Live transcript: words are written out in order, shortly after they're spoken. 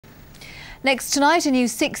Next tonight, a new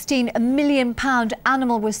 £16 million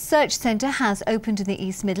animal research centre has opened in the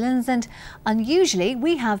East Midlands, and unusually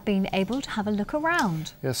we have been able to have a look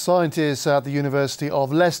around. Yes, scientists at the University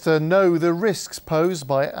of Leicester know the risks posed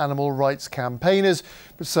by animal rights campaigners,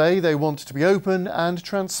 but say they want to be open and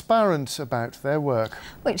transparent about their work.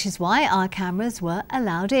 Which is why our cameras were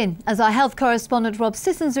allowed in. As our health correspondent Rob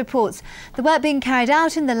Sissons reports, the work being carried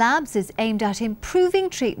out in the labs is aimed at improving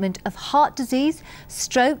treatment of heart disease,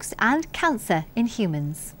 strokes and cancer in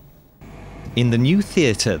humans. In the new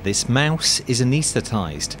theatre, this mouse is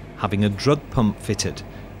anaesthetised, having a drug pump fitted.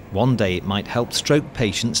 One day it might help stroke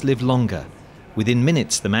patients live longer. Within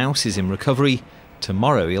minutes the mouse is in recovery.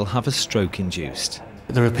 Tomorrow he'll have a stroke induced.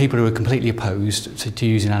 There are people who are completely opposed to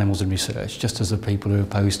using animals in research, just as there are people who are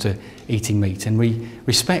opposed to eating meat. And we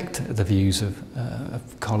respect the views of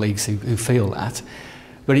colleagues who feel that.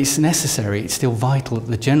 But it's necessary, it's still vital that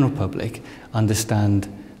the general public understand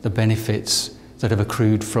the benefits that have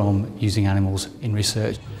accrued from using animals in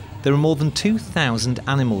research. There are more than 2,000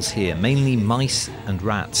 animals here, mainly mice and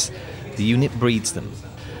rats. The unit breeds them.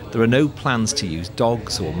 There are no plans to use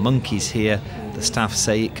dogs or monkeys here. The staff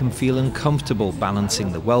say it can feel uncomfortable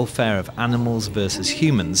balancing the welfare of animals versus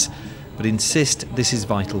humans, but insist this is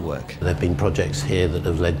vital work. There have been projects here that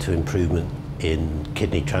have led to improvement in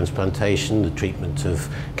kidney transplantation, the treatment of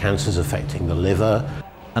cancers affecting the liver.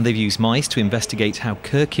 And they've used mice to investigate how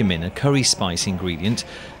curcumin, a curry spice ingredient,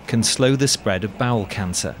 can slow the spread of bowel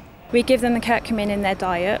cancer. We give them the curcumin in their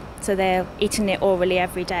diet, so they're eating it orally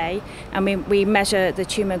every day, and we measure the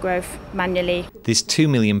tumour growth manually. This £2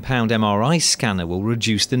 million MRI scanner will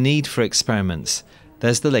reduce the need for experiments.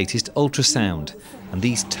 There's the latest ultrasound, and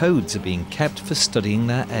these toads are being kept for studying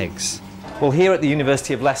their eggs. Well, here at the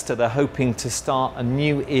University of Leicester, they're hoping to start a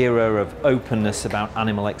new era of openness about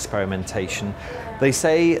animal experimentation. They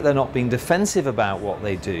say they're not being defensive about what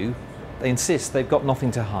they do. They insist they've got nothing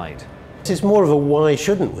to hide. It's more of a why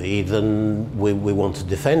shouldn't we than we want to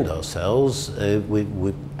defend ourselves.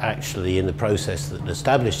 We actually, in the process that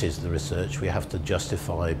establishes the research, we have to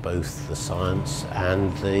justify both the science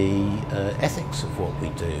and the ethics of what we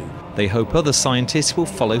do. They hope other scientists will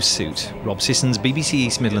follow suit. Rob Sissons, BBC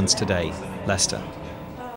East Midlands Today, Leicester.